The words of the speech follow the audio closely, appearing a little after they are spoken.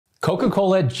Coca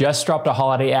Cola just dropped a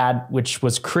holiday ad, which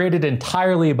was created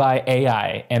entirely by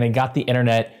AI, and it got the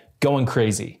internet going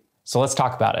crazy. So let's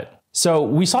talk about it. So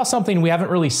we saw something we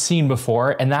haven't really seen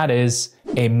before, and that is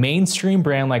a mainstream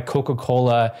brand like Coca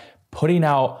Cola putting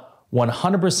out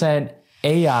 100%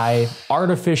 AI,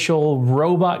 artificial,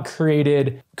 robot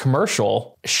created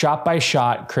commercial, shot by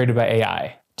shot, created by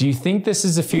AI. Do you think this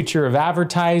is the future of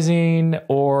advertising,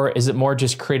 or is it more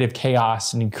just creative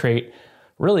chaos and you create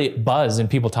really buzz and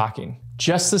people talking?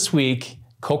 Just this week,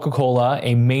 Coca-Cola,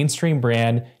 a mainstream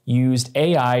brand, used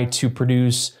AI to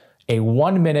produce a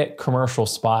 1-minute commercial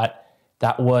spot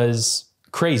that was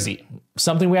crazy.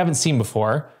 Something we haven't seen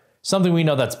before, something we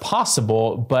know that's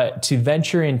possible, but to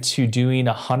venture into doing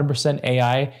 100%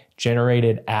 AI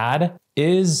generated ad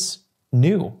is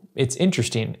new. It's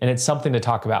interesting and it's something to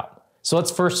talk about. So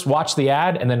let's first watch the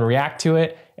ad and then react to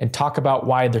it and talk about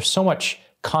why there's so much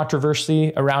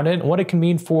controversy around it and what it can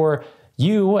mean for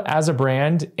you as a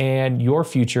brand and your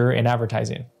future in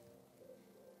advertising.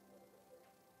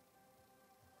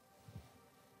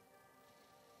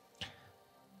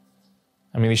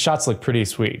 I mean, these shots look pretty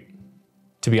sweet,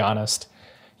 to be honest.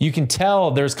 You can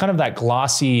tell there's kind of that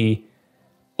glossy,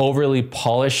 overly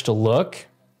polished look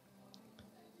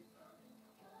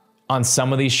on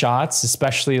some of these shots,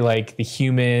 especially like the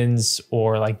humans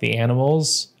or like the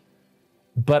animals.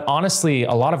 But honestly,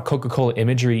 a lot of Coca-Cola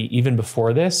imagery, even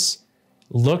before this,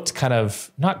 looked kind of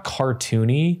not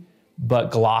cartoony,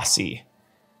 but glossy.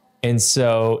 And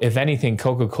so if anything,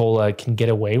 Coca-Cola can get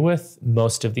away with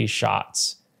most of these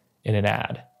shots in an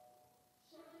ad.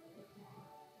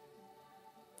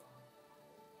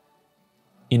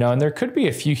 You know, and there could be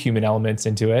a few human elements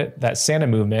into it, that Santa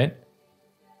movement.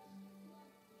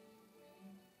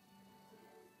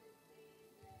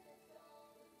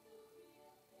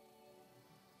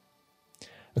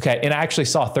 Okay, and I actually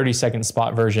saw a 30-second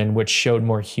spot version, which showed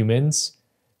more humans.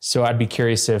 So I'd be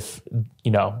curious if,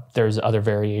 you know, there's other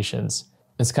variations.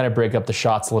 Let's kind of break up the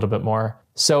shots a little bit more.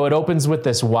 So it opens with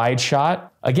this wide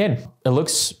shot. Again, it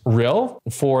looks real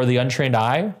for the untrained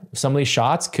eye. Some of these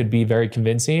shots could be very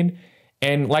convincing.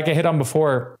 And like I hit on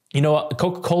before, you know,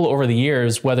 Coca-Cola over the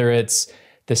years, whether it's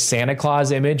the Santa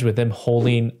Claus image with them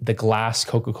holding the glass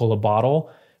Coca-Cola bottle,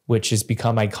 which has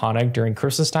become iconic during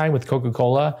Christmas time with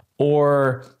Coca-Cola,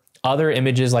 or other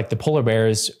images like the polar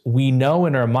bears, we know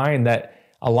in our mind that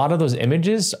a lot of those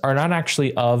images are not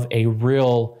actually of a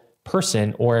real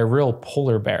person or a real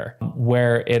polar bear,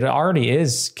 where it already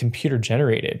is computer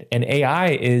generated, and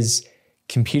AI is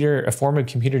a form of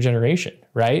computer generation,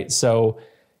 right? So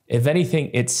if anything,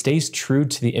 it stays true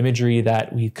to the imagery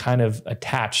that we've kind of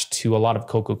attached to a lot of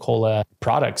Coca-Cola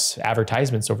products,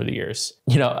 advertisements over the years.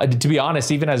 You know, to be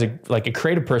honest, even as a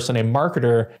creative person, a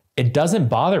marketer, it doesn't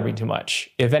bother me too much.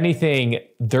 If anything,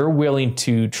 they're willing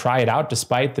to try it out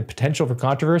despite the potential for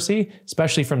controversy,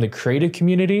 especially from the creative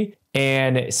community,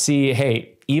 and see,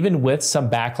 hey, even with some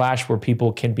backlash where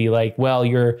people can be like, well,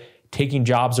 you're taking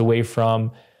jobs away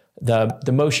from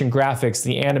the motion graphics,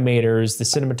 the animators, the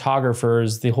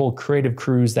cinematographers, the whole creative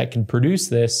crews that can produce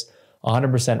this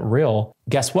 100% real.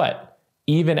 Guess what?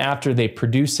 Even after they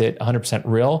produce it 100%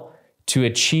 real, to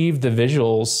achieve the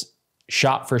visuals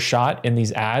shot for shot in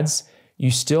these ads,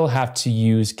 you still have to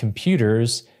use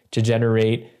computers to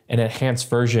generate an enhanced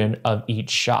version of each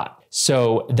shot.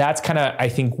 So that's kind of, I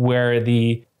think, where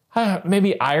the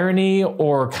maybe irony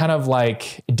or kind of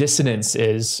like dissonance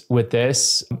is with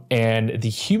this, and the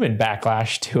human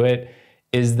backlash to it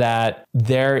is that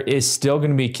there is still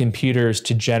going to be computers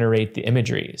to generate the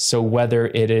imagery. So whether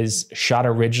it is shot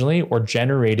originally or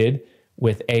generated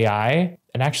with AI,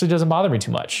 it actually doesn't bother me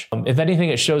too much. If anything,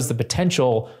 it shows the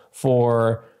potential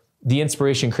for the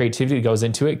inspiration, creativity that goes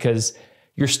into it, because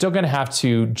you're still going to have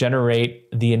to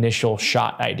generate the initial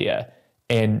shot idea.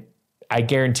 And I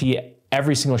guarantee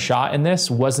every single shot in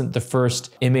this wasn't the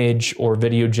first image or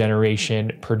video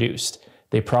generation produced.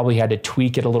 They probably had to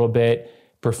tweak it a little bit,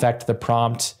 perfect the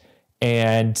prompt.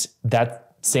 And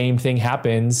that same thing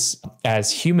happens as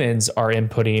humans are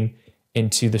inputting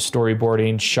into the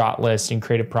storyboarding, shot list, and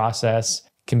creative process.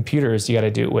 Computers, you got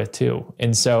to do it with too.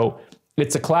 And so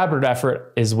it's a collaborative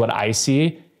effort is what I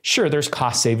see. Sure, there's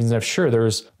cost savings. Sure,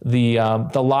 there's the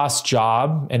lost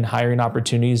job and hiring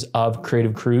opportunities of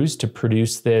creative crews to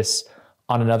produce this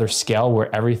on another scale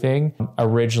where everything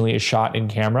originally is shot in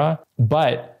camera.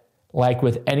 But like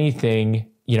with anything,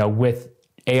 you know, with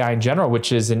AI in general,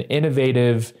 which is an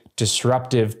innovative,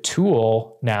 disruptive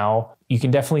tool now, you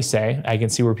can definitely say, I can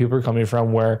see where people are coming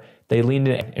from, where they leaned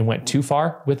in and went too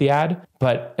far with the ad.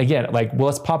 But again, like, well,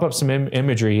 let's pop up some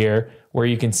imagery here where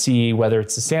you can see whether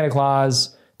it's the Santa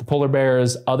Claus, the polar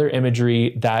bears, other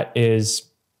imagery that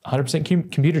is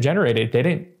 100% computer generated. They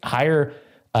didn't hire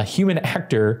a human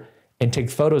actor and take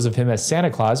photos of him as Santa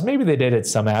Claus. Maybe they did at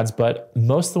some ads, but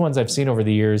most of the ones I've seen over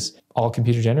the years, all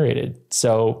computer generated.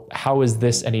 So how is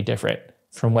this any different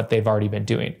from what they've already been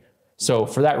doing? So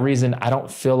for that reason, I don't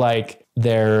feel like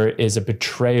there is a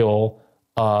betrayal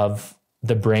of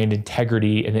the brand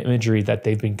integrity and imagery that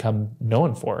they've become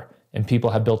known for and people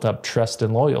have built up trust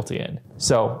and loyalty in.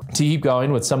 So to keep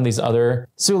going with some of these other,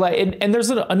 so like, and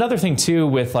there's another thing too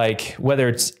with like, whether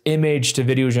it's image to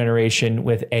video generation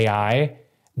with AI,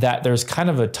 that there's kind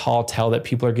of a tall tale that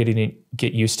people are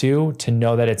get used to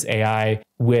know that it's AI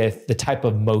with the type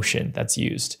of motion that's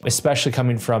used, especially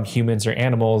coming from humans or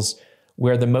animals,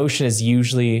 where the motion is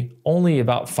usually only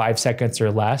about 5 seconds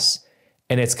or less.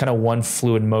 And it's kind of one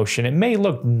fluid motion. It may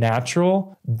look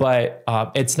natural, but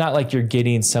it's not like you're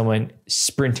getting someone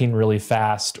sprinting really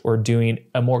fast or doing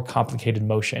a more complicated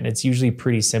motion. It's usually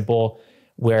pretty simple,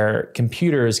 where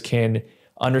computers can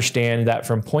understand that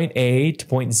from point A to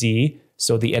point Z,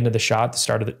 so the end of the shot, the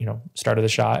start of the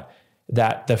shot,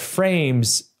 that the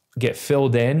frames get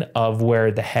filled in of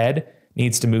where the head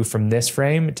needs to move from this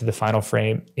frame to the final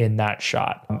frame in that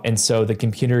shot. And so the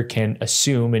computer can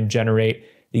assume and generate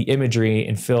the imagery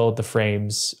and fill the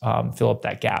frames, fill up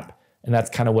that gap. And that's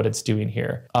kind of what it's doing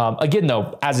here. Again,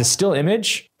 though, as a still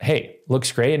image, hey,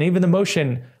 looks great. And even the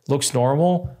motion looks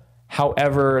normal.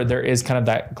 However, there is kind of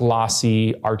that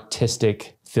glossy,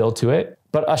 artistic feel to it.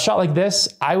 But a shot like this,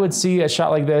 I would see a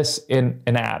shot like this in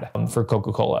an ad for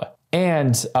Coca Cola.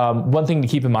 And one thing to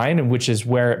keep in mind, which is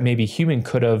where maybe human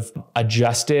could have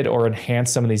adjusted or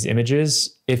enhanced some of these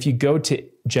images, if you go to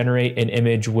generate an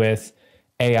image with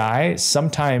AI,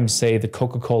 sometimes say the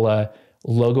Coca Cola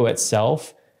logo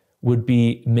itself would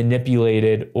be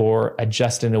manipulated or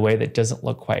adjusted in a way that doesn't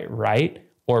look quite right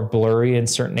or blurry in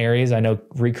certain areas. I know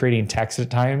recreating text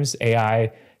at times,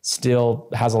 AI still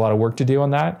has a lot of work to do on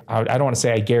that. I don't want to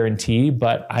say I guarantee,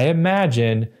 but I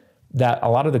imagine that a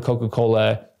lot of the Coca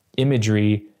Cola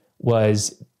imagery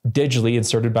was digitally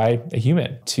inserted by a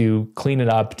human to clean it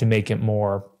up, to make it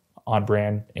more on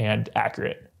brand and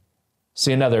accurate.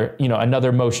 See another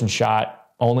motion shot,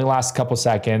 only lasts a couple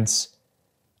seconds.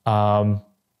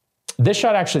 This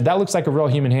shot actually, that looks like a real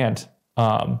human hand,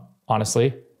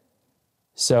 honestly.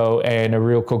 So, and a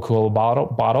real Coca Cola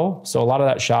bottle. So a lot of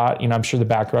that shot, I'm sure the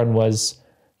background was,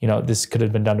 this could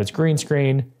have been done with green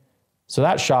screen. So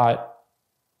that shot,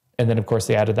 and then of course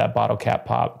they added that bottle cap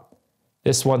pop.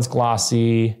 This one's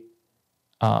glossy.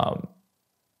 Yeah,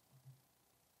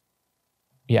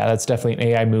 that's definitely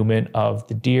an AI movement of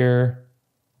the deer,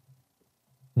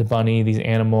 the bunny, these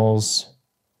animals.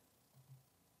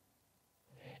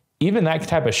 Even that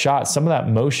type of shot, some of that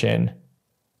motion,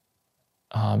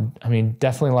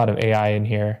 definitely a lot of AI in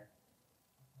here.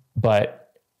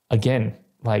 But again,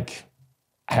 like,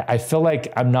 I feel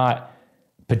like I'm not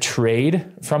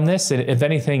betrayed from this. If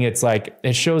anything, it's like,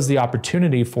 it shows the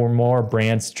opportunity for more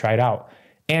brands to try it out.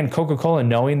 And Coca-Cola,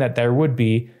 knowing that there would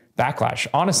be backlash.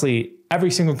 Honestly,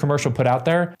 every single commercial put out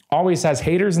there always has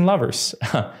haters and lovers.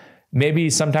 Maybe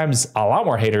sometimes a lot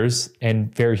more haters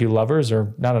and very few lovers,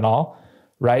 or not at all,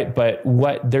 right? But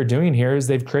what they're doing here is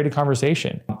they've created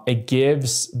conversation. It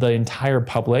gives the entire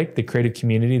public, the creative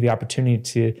community, the opportunity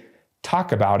to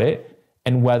talk about it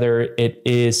and whether it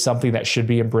is something that should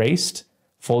be embraced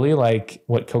fully, like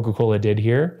what Coca-Cola did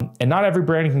here. And not every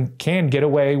brand can get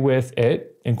away with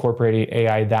it, incorporating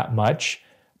AI that much.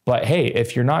 But hey,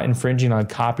 if you're not infringing on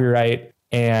copyright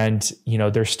and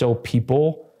there's still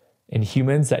people and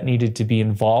humans that needed to be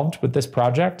involved with this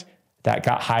project, that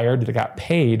got hired, that got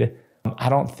paid, I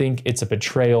don't think it's a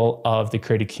betrayal of the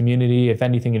creative community. If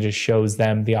anything, it just shows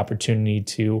them the opportunity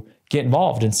to get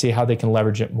involved and see how they can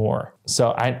leverage it more.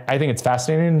 So I think it's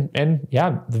fascinating. And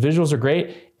yeah, the visuals are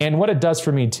great. And what it does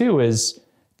for me too is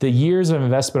the years of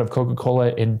investment of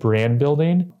Coca-Cola in brand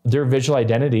building, their visual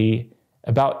identity,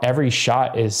 about every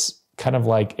shot is kind of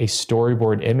like a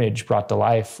storyboard image brought to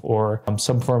life, or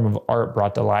some form of art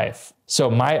brought to life. So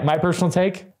my personal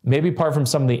take, maybe apart from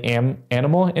some of the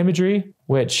animal imagery,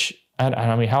 which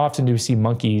how often do we see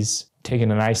monkeys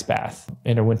taking an ice bath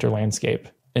in a winter landscape?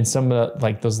 And some of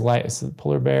those lights, the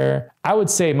polar bear. I would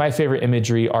say my favorite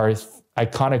imagery are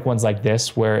iconic ones like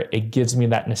this, where it gives me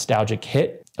that nostalgic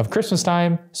hit of Christmas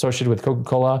time associated with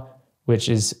Coca-Cola, which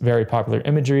is very popular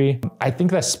imagery. I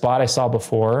think that spot I saw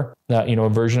before, a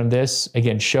version of this,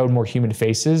 again, showed more human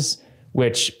faces,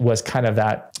 which was kind of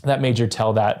that major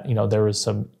tell that, there was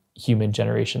some human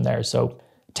generation there. So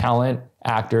talent,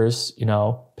 actors,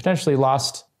 potentially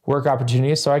lost work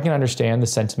opportunities. So I can understand the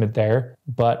sentiment there.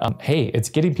 But hey, it's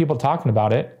getting people talking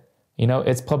about it.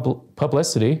 It's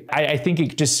publicity. I think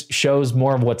it just shows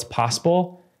more of what's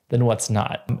possible than what's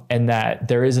not. And that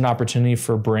there is an opportunity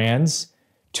for brands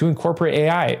to incorporate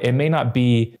AI. It may not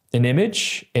be an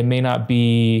image, it may not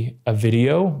be a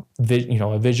video,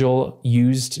 a visual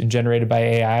used and generated by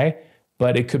AI,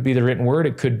 but it could be the written word,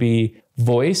 it could be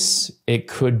voice, it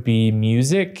could be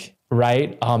music,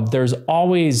 right? There's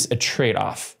always a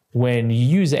trade-off when you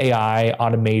use AI,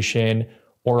 automation,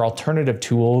 or alternative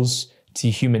tools to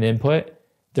human input.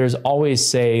 There's always,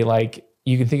 say, like,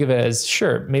 you can think of it as,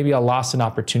 sure, maybe I lost an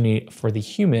opportunity for the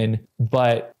human,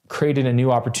 but created a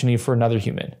new opportunity for another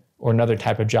human or another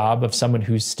type of job of someone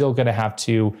who's still going to have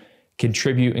to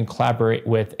contribute and collaborate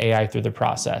with AI through the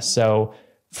process. So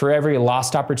for every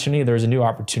lost opportunity, there's a new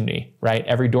opportunity, right?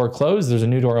 Every door closed, there's a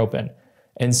new door open.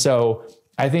 And so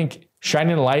I think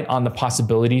shining a light on the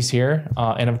possibilities here.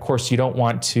 And of course, you don't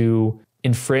want to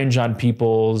infringe on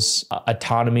people's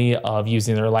autonomy of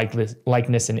using their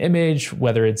likeness and image,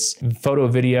 whether it's photo,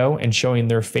 video, and showing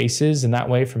their faces in that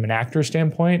way from an actor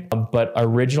standpoint. But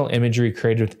original imagery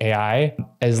created with AI,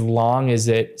 as long as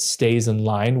it stays in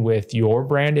line with your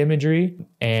brand imagery,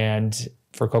 and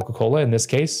for Coca Cola in this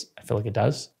case, I feel like it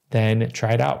does, then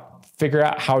try it out. Figure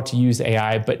out how to use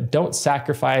AI, but don't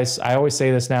sacrifice, I always say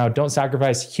this now, don't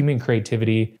sacrifice human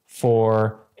creativity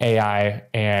for AI.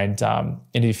 And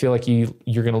if you feel like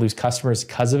you're going to lose customers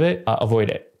because of it,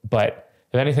 avoid it. But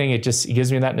if anything, it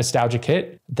gives me that nostalgic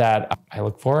hit that I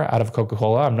look for out of Coca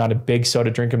Cola. I'm not a big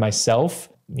soda drinker myself.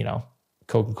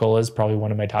 Coca Cola is probably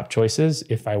one of my top choices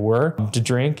if I were to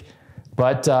drink.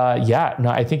 But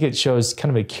I think it shows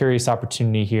kind of a curious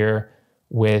opportunity here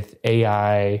with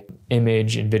AI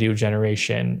image and video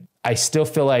generation. I still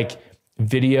feel like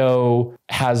video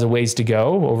has a ways to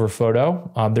go over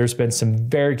photo. There's been some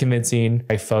very convincing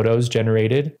photos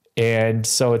generated. And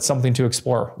so it's something to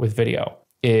explore with video,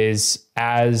 is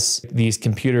as these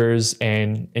computers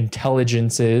and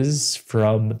intelligences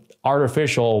from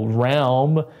artificial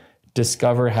realm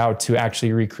discover how to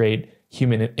actually recreate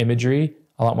human imagery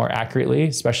a lot more accurately,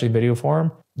 especially video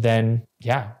form, then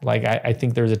I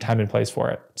think there's a time and place for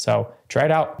it. So try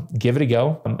it out, give it a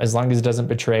go, as long as it doesn't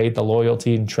betray the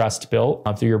loyalty and trust built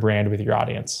through your brand with your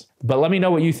audience. But let me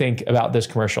know what you think about this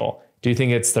commercial. Do you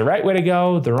think it's the right way to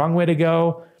go, the wrong way to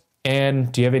go?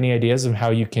 And do you have any ideas of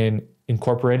how you can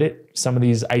incorporate some of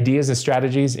these ideas and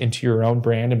strategies into your own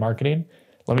brand and marketing?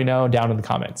 Let me know down in the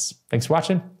comments. Thanks for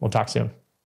watching. We'll talk soon.